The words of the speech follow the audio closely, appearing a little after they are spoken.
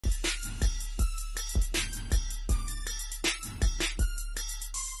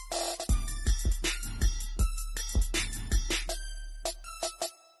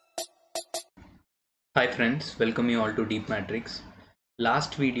Hi friends, welcome you all to Deep Matrix.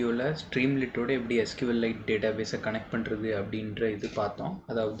 Last video la Streamlit oda eppadi SQLite database connect பண்றது அப்படின்ற இது பார்த்தோம்.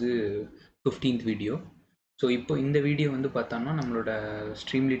 அதாவது 15th video. So இப்போ இந்த வீடியோ வந்து பார்த்தோம்னா நம்மளோட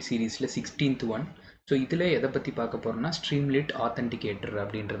Streamlit சீரீஸில் 16th ஒன். ஸோ இதில் எதை பற்றி பார்க்க போகிறோம்னா Streamlit authenticator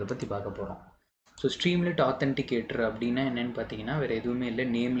அப்படின்றத பற்றி பார்க்க போகிறோம். ஸோ Streamlit authenticator அப்படின்னா என்னென்னு பார்த்தீங்கன்னா வேறு எதுவுமே இல்லை,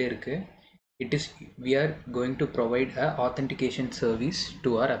 நேம்லே இருக்குது. It is we are going to provide a authentication service to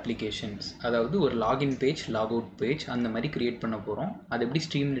our applications. அதாவது ஒரு login page, logout page அந்த மாதிரி create பண்ண போகிறோம். அது எப்படி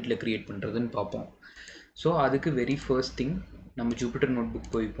Streamlitல create பண்ணுறதுன்னு பார்ப்போம். ஸோ அதுக்கு very first thing நம்ம ஜூபிட்டர் நோட்புக்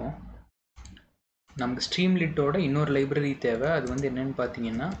போய்ப்போம். நமக்கு Streamlitோட இன்னொரு லைப்ரரி தேவை. அது வந்து என்னென்னு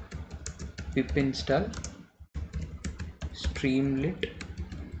பார்த்தீங்கன்னா pip install Streamlit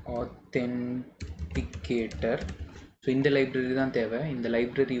authenticator. So இந்த லைப்ரரி தான் தேவை. இந்த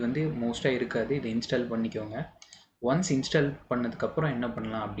லைப்ரரி வந்து மோஸ்ட்டாக இருக்காது, இதை இன்ஸ்டால் பண்ணிக்கோங்க. ஒன்ஸ் இன்ஸ்டால் பண்ணதுக்கப்புறம் என்ன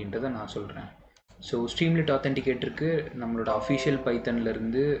பண்ணலாம் அப்படின்றத நான் சொல்கிறேன். ஸோ ஸ்ட்ரீம்லிட் ஆத்தென்டிகேட்டருக்கு நம்மளோட அஃபிஷியல்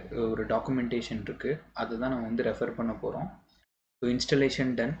பைத்தன்லேருந்து ஒரு டாக்குமெண்டேஷன் இருக்குது, அதை தான் நம்ம வந்து ரெஃபர் பண்ண போகிறோம். So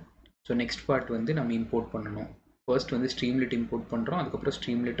installation ton. So next part வந்து நம்ம இம்போர்ட் பண்ணணும். ஃபர்ஸ்ட் வந்து ஸ்ட்ரீம்லிட் இம்போர்ட் பண்ணுறோம், அதுக்கப்புறம்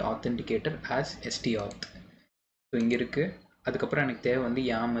Streamlit authenticator as stauth. So இங்கே இருக்குது. அதுக்கப்புறம் எனக்கு தேவை வந்து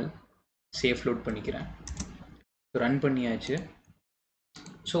YAML. சேஃப் லோட் பண்ணிக்கிறேன். ரன் பண்ணியாச்சு.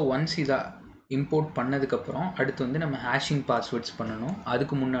 ஸோ ஒன்ஸ் இதை இம்போர்ட் பண்ணதுக்கப்புறம் அடுத்து வந்து நம்ம ஹேஷிங் பாஸ்வேர்ட்ஸ் பண்ணணும்.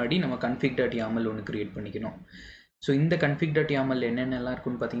 அதுக்கு முன்னாடி நம்ம config.yaml ஒன்று க்ரியேட் பண்ணிக்கணும். ஸோ இந்த config.yaml என்னென்னலாம்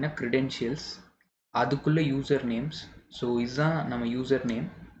இருக்குன்னு பார்த்தீங்கன்னா க்ரிடென்ஷியல்ஸ், அதுக்குள்ளே யூசர் நேம்ஸ். ஸோ இதுதான் நம்ம யூசர் நேம்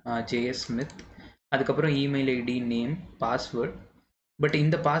JS Smith, அதுக்கப்புறம் email ID, name, password. But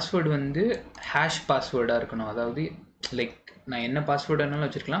இந்த பாஸ்வேர்டு வந்து ஹேஷ் பாஸ்வேர்டாக இருக்கணும். அதாவது லைக் நான் என்ன பாஸ்வேர்டு வேணாலும்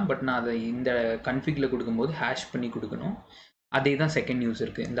வச்சுருக்கலாம், பட் நான் அதை இந்த கன்ஃபிகில் கொடுக்கும்போது ஹேஷ் பண்ணி கொடுக்கணும். அதே தான் செகண்ட் யூஸ்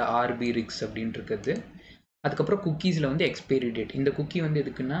இருக்குது, இந்த RB-RIGS அப்படின்ட்டு இருக்கிறது. அதுக்கப்புறம் குக்கீஸில் வந்து எக்ஸ்பைரி டேட். இந்த குக்கி வந்து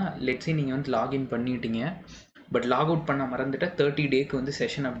எதுக்குன்னா லெட்ஸே நீங்கள் வந்து லாகின் பண்ணிட்டீங்க, பட் லாக் அவுட் பண்ண மறந்துட்டால் 30 டேக்கு வந்து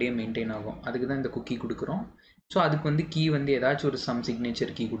செஷன் அப்படியே மெயின்டைன் ஆகும். அதுக்கு தான் இந்த குக்கி கொடுக்குறோம். ஸோ அதுக்கு வந்து கீ வந்து ஏதாச்சும் ஒரு சம்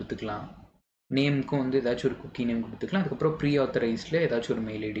சிக்னேச்சர் கீ கொடுத்துக்கலாம். நேமுக்கும் வந்து ஏதாச்சும் ஒரு குக்கி நேம் கொடுத்துக்கலாம். அதுக்கப்புறம் ப்ரீ ஆத்தரைஸில் ஏதாச்சும் ஒரு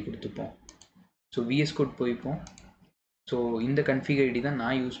mail ID கொடுத்துப்போம். So VS Code போய்ப்போம். So இந்த config ஐடி தான்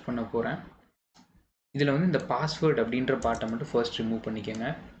நான் யூஸ் பண்ண போகிறேன். இதில் வந்து இந்த பாஸ்வேர்ட் அப்படின்ற பார்ட்டை மட்டும் ஃபர்ஸ்ட் ரிமூவ் பண்ணிக்கோங்க.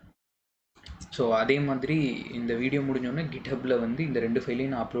 ஸோ அதே மாதிரி இந்த வீடியோ முடிஞ்சோடனே GitHubல வந்து இந்த 2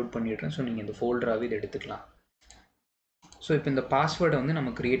 ஃபைலையும் நான் அப்லோட் பண்ணிடுறேன். ஸோ நீங்கள் இந்த ஃபோல்டராகவே இதை எடுத்துக்கலாம். ஸோ இப்போ இந்த பாஸ்வேர்டை வந்து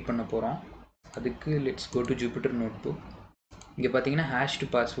நம்ம க்ரியேட் பண்ண போகிறோம். அதுக்கு let's go to Jupiter notebook. இங்கே பார்த்தீங்கன்னா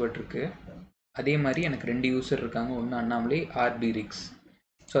ஹேஷ்டு பாஸ்வேர்ட் இருக்குது. அதே மாதிரி எனக்கு 2 யூசர் இருக்காங்க, ஒன்று அண்ணாமலை, RB-RIGS.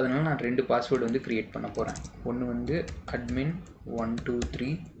 ஸோ அதனால் நான் 2 பாஸ்வேர்டு வந்து க்ரியேட் பண்ண போகிறேன். ஒன்று வந்து admin123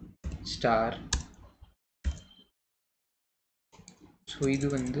 ஸ்டார். ஸோ இது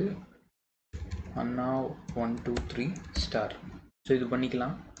வந்து அண்ணா123 ஸ்டார். ஸோ இது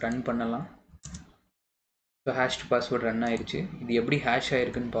பண்ணிக்கலாம், ரன் பண்ணலாம். ஸோ ஹேஷ்டு பாஸ்வேர்டு ரன் ஆயிடுச்சு. இது எப்படி ஹேஷ்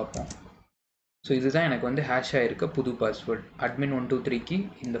ஆகிருக்குன்னு பார்ப்போம். ஸோ இதுதான் எனக்கு வந்து ஹேஷ் ஆகிருக்க புது பாஸ்வேர்டு. admin123க்கு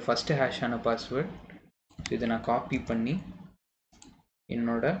இந்த ஃபஸ்ட்டு ஹேஷான பாஸ்வேர்டு. ஸோ இதை நான் காப்பி பண்ணி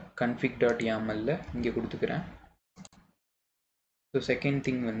என்னோட config.yaml இங்கே கொடுத்துக்கிறேன். ஸோ செகண்ட்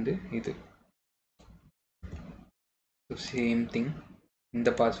திங் வந்து இது. ஸோ சேம் திங் இந்த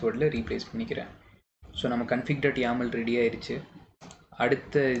பாஸ்வேர்டில் ரீப்ளேஸ் பண்ணிக்கிறேன். ஸோ நம்ம config.yaml ரெடி ஆயிடுச்சு.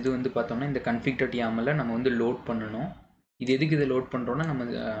 அடுத்த இது வந்து பார்த்தோம்னா இந்த config.yaml நம்ம வந்து லோட் பண்ணணும். இது எதுக்கு இதை லோட் பண்ணுறோன்னா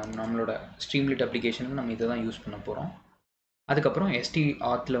நம்மளோட ஸ்ட்ரீம்லிட் அப்ளிகேஷனில் நம்ம இதை தான் யூஸ் பண்ண போகிறோம். அதுக்கப்புறம்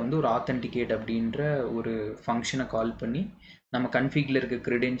stauthல வந்து ஒரு ஆத்தென்டிகேட் அப்படின்ற ஒரு ஃபங்க்ஷனை கால் பண்ணி நம்ம கன்ஃபிகில் இருக்க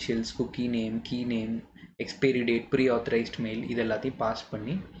க்ரிடென்ஷியல்ஸ், cookie name, key name, expiry date, pre authorised mail இது எல்லாத்தையும் பாஸ்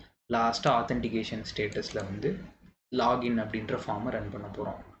பண்ணி லாஸ்ட்டாக ஆத்தென்டிகேஷன் ஸ்டேட்டஸில் வந்து லாகின் அப்படின்ற ஃபார்மை ரன் பண்ண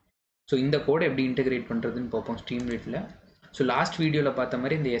போகிறோம். ஸோ இந்த கோடை எப்படி இன்டெகிரேட் பண்ணுறதுன்னு பார்ப்போம் ஸ்ட்ரீம்லிட்டில். ஸோ லாஸ்ட் வீடியோவில் பார்த்த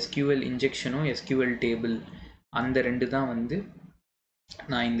மாதிரி இந்த SQL இன்ஜெக்ஷனும் SQL டேபிள் அந்த 2 தான் வந்து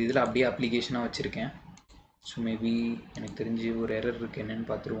நான் இந்த இதில் அப்படியே அப்ளிகேஷனாக வச்சுருக்கேன். ஸோ மேபி எனக்கு தெரிஞ்சு ஒரு எரர் இருக்குது, என்னென்னு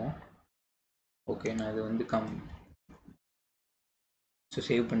பார்த்துருவோம். ஓகே, நான் இது வந்து ஸோ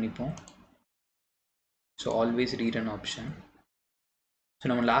சேவ் பண்ணிப்போம். So always rerun option. So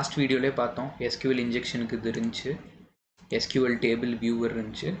நம்ம லாஸ்ட் வீடியோவிலே பார்த்தோம் SQL இன்ஜெக்ஷனுக்கு இது இருந்துச்சு, SQL டேபிள் வியூவர்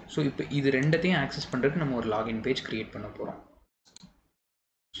இருந்துச்சு. ஸோ இப்போ இது ரெண்டத்தையும் ஆக்சஸ் பண்ணுறதுக்கு நம்ம ஒரு லாகின் பேஜ் க்ரியேட் பண்ண போகிறோம்.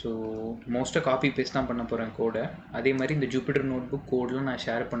 ஸோ மோஸ்ட்டாக காப்பி பேஸ்ட் தான் பண்ண போகிறேன் கோடை. அதே மாதிரி இந்த ஜூபிட்டர் நோட்புக் கோடெலாம் நான்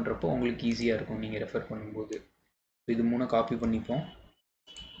ஷேர் பண்ணுறப்போ உங்களுக்கு ஈஸியாக இருக்கும் நீங்கள் ரெஃபர் பண்ணும்போது. இது 3 காப்பி பண்ணிப்போம்.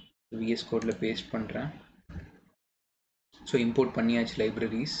 VS Codeல பேஸ்ட் பண்ணுறேன். ஸோ இம்போர்ட் பண்ணியாச்சு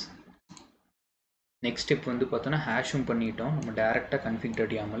லைப்ரரிஸ். நெக்ஸ்ட் ஸ்டெப் வந்து பார்த்தோன்னா ஹேஷும் பண்ணிட்டோம். நம்ம டேரெக்டாக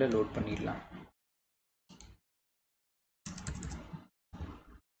config.yaml லோட் பண்ணிடலாம்.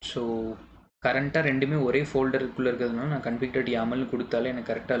 ஸோ கரண்ட்டாக ரெண்டுமே ஒரே ஃபோல்டருக்குள்ளே இருக்கிறதுனால நான் config.yaml கொடுத்தாலே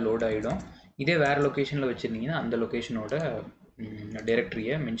எனக்கு கரெக்டாக லோட் ஆகிடும். இதே வேறு லொக்கேஷனில் வச்சுருந்தீங்கன்னா அந்த லொக்கேஷனோட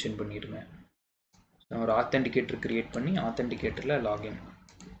டைரக்டரியை மென்ஷன் பண்ணிடுங்க. ஒரு ஆத்தென்டிகேட்டர் க்ரியேட் பண்ணி ஆத்தென்டிகேட்டரில் லாகின்.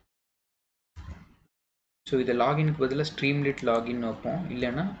 ஸோ இதை லாகினுக்கு பதிலாக ஸ்ட்ரீம்லிட் லாகின் வைப்போம்,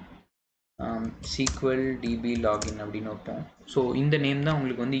 இல்லைன்னா SQL DB லாகின் அப்படின்னு வைப்போம். ஸோ இந்த நேம் தான்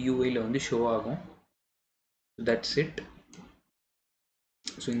உங்களுக்கு வந்து யூஐயில் வந்து ஷோ ஆகும். That's it.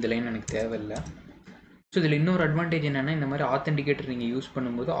 ஸோ இந்த லைன் எனக்கு தேவையில்லை. ஸோ இதில் இன்னொரு அட்வான்டேஜ் என்னென்னா, இந்த மாதிரி ஆத்தென்டிகேட்டர் நீங்கள் யூஸ்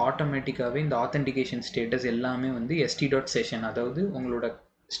பண்ணும்போது ஆட்டோமேட்டிக்காகவே இந்த ஆத்தென்டிகேஷன் ஸ்டேட்டஸ் எல்லாமே வந்து st.session, அதாவது உங்களோட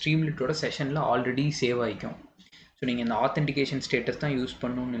ஸ்ட்ரீம்லிட்டோட செஷனில் ஆல்ரெடி சேவ் ஆகிக்கும். ஸோ நீங்கள் இந்த ஆத்தென்டிகேஷன் ஸ்டேட்டஸ் தான் யூஸ்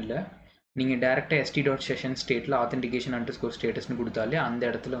பண்ணணும்னு இல்லை, நீங்கள் டேரெக்டாக st.session ஸ்டேட்டில் authentication underscore ஸ்டேட்டஸ்னு கொடுத்தாலே அந்த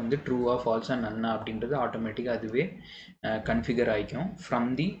இடத்துல வந்து ட்ரூவா ஃபால்ஸா நன்னா அப்படின்றது ஆட்டோமேட்டிக்காக அதுவே கன்ஃபிகர் ஆகிக்கும் from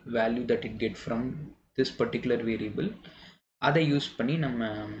the value that it get from this particular variable. அதை யூஸ் பண்ணி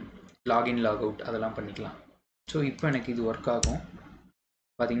நம்ம லாகின் லாக் அவுட் அதெல்லாம் பண்ணிக்கலாம். ஸோ இப்போ எனக்கு இது ஒர்க் ஆகும்,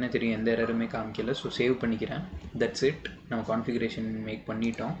 பார்த்திங்கன்னா தெரியும், எந்த எரருமே காமிக்கல. ஸோ சேவ் பண்ணிக்கிறேன். That's it. நம்ம கான்ஃபிகரேஷன் மேக்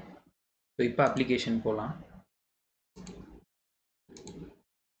பண்ணிட்டோம். ஸோ இப்போ அப்ளிகேஷன் போகலாம்.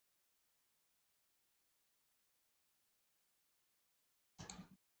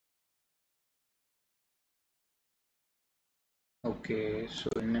 ஓகே, ஸோ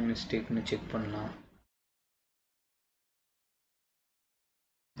என்ன மிஸ்டேக்னு செக் பண்ணலாம்.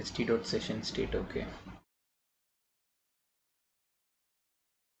 st.session state. Okay,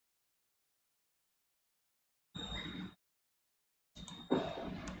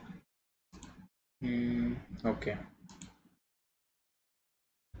 okay.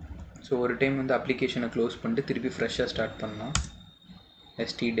 So ஒரு டைம் வந்து அப்ளிகேஷனை க்ளோஸ் பண்ணிட்டு திருப்பி ஃப்ரெஷ்ஷாக ஸ்டார்ட் பண்ணலாம்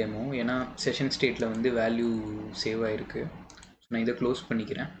stdemo, ஏன்னா செஷன் ஸ்டேட்டில் வந்து வேல்யூ சேவ் ஆகிருக்கு. ஸோ நான் இதை க்ளோஸ்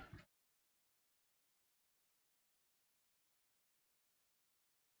பண்ணிக்கிறேன்.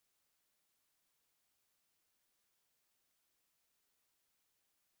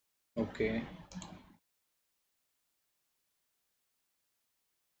 Okay,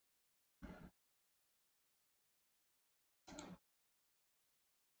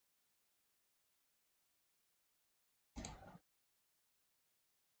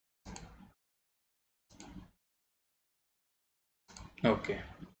 okay.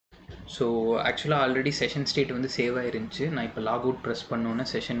 ஸோ ஆக்சுவலாக ஆல்ரெடி செஷன் ஸ்டேட் வந்து சேவ் ஆகிருந்துச்சு. நான் இப்போ லாக் அவுட் ப்ரெஸ் பண்ணோன்னே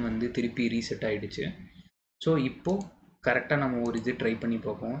செஷன் வந்து திருப்பி ரீசெட் ஆகிடுச்சு. ஸோ இப்போது கரெக்டாக நம்ம ஒரு இது ட்ரை பண்ணி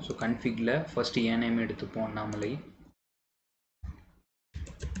பார்ப்போம். ஸோ கன்ஃபிகில் ஃபஸ்ட்டு என் நேம் எடுத்துப்போம், அண்ணாமலை.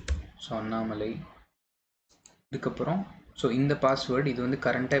 ஸோ அண்ணாமலை, இதுக்கப்புறம் ஸோ இந்த பாஸ்வேர்டு இது வந்து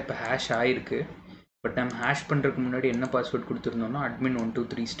கரண்ட்டாக இப்போ ஹேஷ் ஆகிருக்கு. பட் நம்ம ஹேஷ் பண்ணுறதுக்கு முன்னாடி என்ன பாஸ்வேர்ட் கொடுத்துருந்தோம்னா admin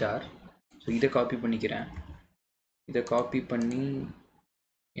 123 ஸோ இதை காப்பி பண்ணிக்கிறேன். இதை காப்பி பண்ணி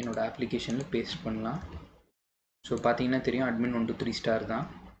என்னோடய அப்ளிகேஷனில் பேஸ்ட் பண்ணலாம். ஸோ பார்த்தீங்கன்னா தெரியும், admin 123 தான்.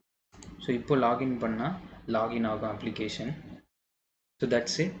 ஸோ இப்போ லாகின் பண்ணால் லாகின் ஆகும் அப்ளிகேஷன். So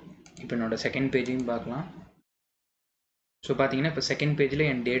that's it. இப்போ என்னோடய செகண்ட் பேஜையும் பார்க்கலாம். ஸோ பார்த்தீங்கன்னா இப்போ செகண்ட் பேஜில்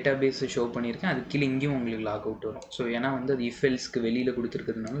என் டேட்டா பேஸை ஷோ பண்ணியிருக்கேன். அது கீழே இங்கேயும் உங்களுக்கு லாக் அவுட் வரும். ஸோ ஏன்னா வந்து அது இஃபெல்ஸ்க்கு வெளியில்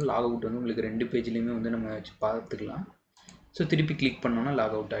கொடுத்துருக்கிறதுனால லாக் அவுட் வந்து உங்களுக்கு 2 பேஜ்லேயுமே வந்து நம்ம வச்சு பார்த்துக்கலாம். ஸோ திருப்பி கிளிக் பண்ணோன்னா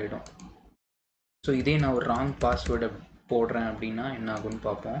லாக் அவுட் ஆகிடும். ஸோ இதே நான் ஒரு ராங் பாஸ்வேர்டை போடுறேன் அப்படின்னா என்ன ஆகுன்னு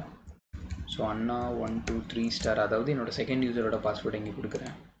பார்ப்போம். ஸோ அண்ணா 123 அதாவது என்னோடய செகண்ட் யூசரோட பாஸ்வேர்டு இங்கே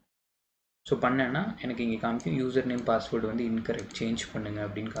கொடுக்குறேன். ஸோ பண்ணேன்னா எனக்கு இங்கே காமிக்கும் யூசர் நேம் பாஸ்வேர்டு வந்து இன்கரெக்ட், சேஞ்ச் பண்ணுங்கள்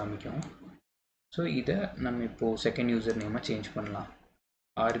அப்படின்னு காமிக்கும். ஸோ இதை நம்ம இப்போது செகண்ட் யூசர் நேமாக சேஞ்ச் பண்ணலாம்.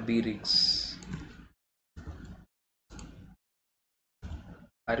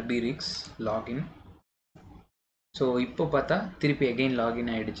 rbrigs login. ஸோ இப்போ பார்த்தா திருப்பி அகெயின்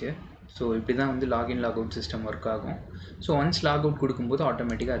லாகின் ஆகிடுச்சு. ஸோ இப்படி தான் வந்து login log out system work ஆகும். ஸோ ஒன்ஸ் லாக் அவுட் கொடுக்கும்போது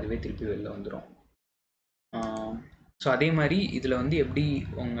ஆட்டோமேட்டிக்காக அதுவே திருப்பி வெளில வந்துடும். ஸோ அதே மாதிரி இதில் வந்து எப்படி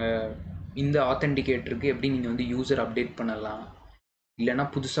உங்கள் இந்த ஆத்தென்டிகேட்டருக்கு எப்படி நீங்கள் வந்து யூசர் அப்டேட் பண்ணலாம், இல்லைனா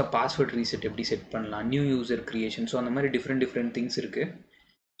புதுசாக பாஸ்வேர்ட் ரீசெட் எப்படி செட் பண்ணலாம், நியூ யூசர் க்ரியேஷன், ஸோ அந்த மாதிரி டிஃப்ரெண்ட் திங்ஸ் இருக்குது.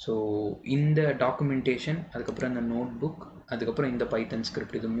 ஸோ இந்த டாக்குமெண்டேஷன், அதுக்கப்புறம் இந்த நோட் புக், அதுக்கப்புறம் இந்த பைத்தன்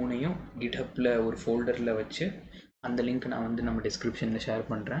ஸ்கிரிப்ட், இது மூணையும் கிட்ஹப்பில் ஒரு ஃபோல்டரில் வச்சு அந்த லிங்க் நான் வந்து நம்ம டிஸ்கிரிப்ஷனில் ஷேர்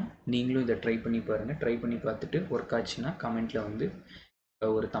பண்ணுறேன். நீங்களும் இதை ட்ரை பண்ணி பாருங்கள். ட்ரை பண்ணி பார்த்துட்டு ஒர்க் ஆச்சுன்னா கமெண்ட்டில் வந்து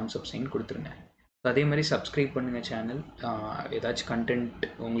ஒரு தம்ஸ் அப் சைன் கொடுத்துருங்க. அதே மாதிரி சப்ஸ்கிரைப் பண்ணுங்கள் சேனல். ஏதாச்சும் கண்டென்ட்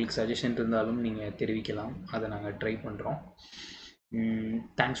உங்களுக்கு சஜஷன் இருந்தாலும் நீங்கள் தெரிவிக்கலாம், அதை நாங்கள் ட்ரை பண்ணுறோம்.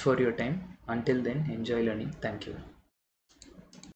 Thanks for your time. Until then, enjoy learning. Thank you.